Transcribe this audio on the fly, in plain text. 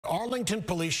Arlington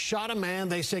police shot a man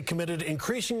they say committed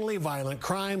increasingly violent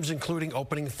crimes, including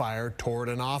opening fire toward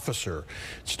an officer.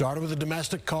 It started with a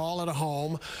domestic call at a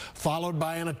home, followed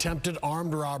by an attempted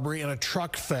armed robbery and a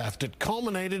truck theft. It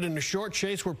culminated in a short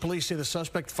chase where police say the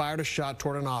suspect fired a shot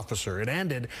toward an officer. It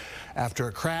ended after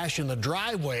a crash in the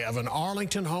driveway of an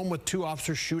Arlington home with two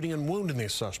officers shooting and wounding the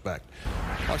suspect.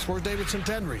 Fox 4's David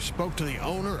Centendry spoke to the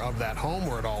owner of that home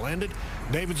where it all ended.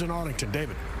 David's in Arlington.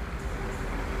 David.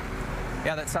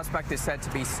 Yeah, that suspect is said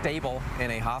to be stable in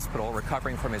a hospital,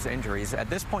 recovering from his injuries. At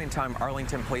this point in time,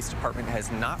 Arlington Police Department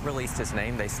has not released his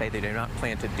name. They say they do not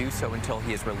plan to do so until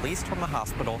he is released from the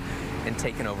hospital and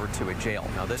taken over to a jail.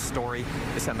 Now, this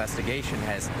investigation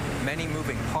has many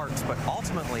moving parts, but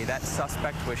ultimately that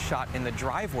suspect was shot in the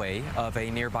driveway of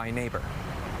a nearby neighbor.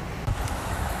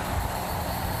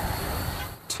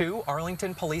 Two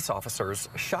Arlington police officers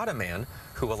shot a man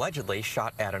who allegedly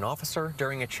shot at an officer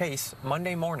during a chase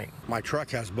Monday morning. My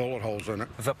truck has bullet holes in it.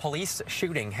 The police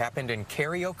shooting happened in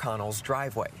Kerry O'Connell's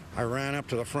driveway. I ran up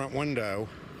to the front window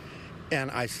and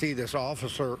I see this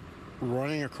officer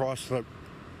running across the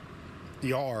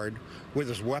yard with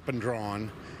his weapon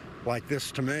drawn like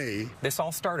this to me. This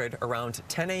all started around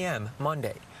 10 a.m.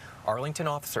 Monday. Arlington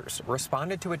officers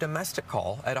responded to a domestic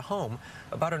call at a home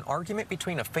about an argument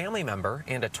between a family member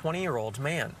and a 20-year-old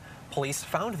man. Police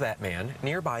found that man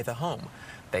nearby the home.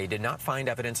 They did not find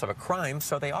evidence of a crime,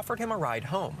 so they offered him a ride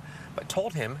home, but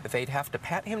told him they'd have to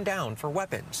pat him down for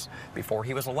weapons before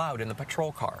he was allowed in the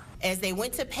patrol car. As they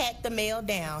went to pat the male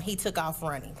down, he took off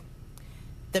running.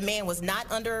 The man was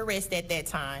not under arrest at that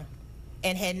time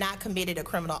and had not committed a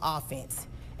criminal offense,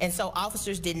 and so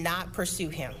officers did not pursue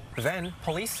him. Then,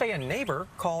 police say a neighbor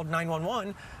called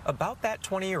 911 about that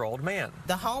 20-year-old man.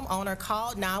 The homeowner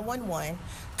called 911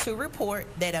 to report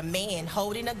that a man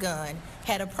holding a gun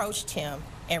had approached him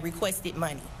and requested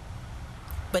money,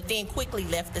 but then quickly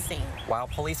left the scene. While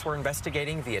police were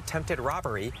investigating the attempted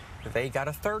robbery, they got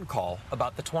a third call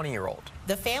about the 20-year-old.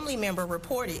 The family member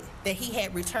reported that he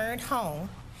had returned home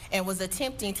and was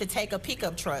attempting to take a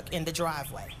pickup truck in the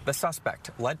driveway. The suspect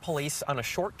led police on a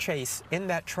short chase in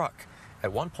that truck,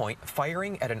 at one point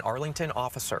firing at an Arlington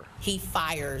officer. He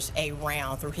fires a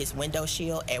round through his window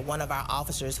shield at one of our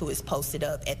officers who is posted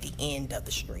up at the end of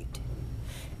the street.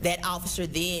 That officer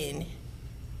then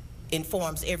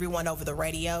informs everyone over the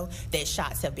radio that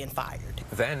shots have been fired.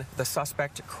 Then the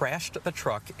suspect crashed the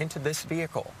truck into this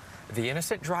vehicle. The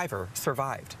innocent driver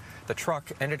survived. The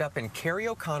truck ended up in Kerry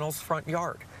O'Connell's front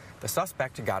yard. The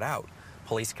suspect got out.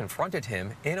 Police confronted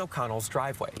him in O'Connell's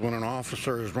driveway. When an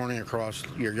officer is running across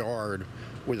your yard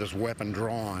with his weapon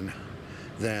drawn,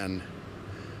 then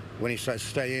when he says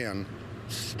stay in,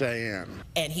 stay in.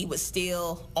 And he was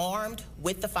still armed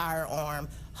with the firearm,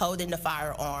 holding the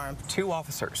firearm. Two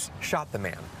officers shot the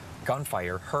man.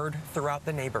 Gunfire heard throughout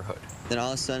the neighborhood. Then all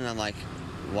of a sudden I'm like,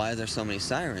 why are there so many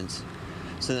sirens?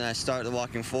 So then I started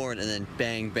walking forward, and then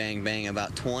bang, bang, bang,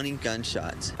 about 20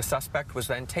 gunshots. The suspect was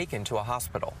then taken to a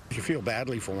hospital. You feel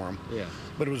badly for him, yeah,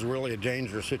 but it was really a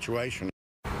dangerous situation.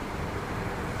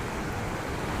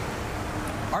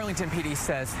 Arlington PD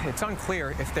says it's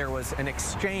unclear if there was an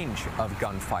exchange of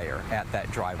gunfire at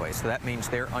that driveway. So that means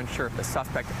they're unsure if the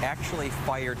suspect actually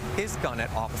fired his gun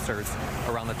at officers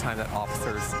around the time that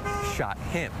officers shot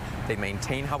him. They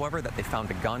maintain, however, that they found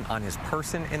a gun on his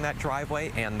person in that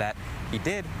driveway and that he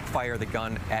did fire the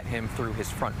gun at him through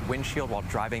his front windshield while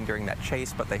driving during that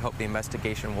chase, but they hope the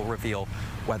investigation will reveal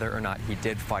whether or not he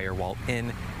did fire while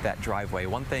in that driveway.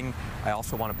 One thing I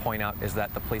also want to point out is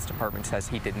that the police department says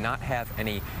he did not have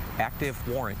any active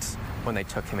warrants when they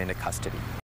took him into custody.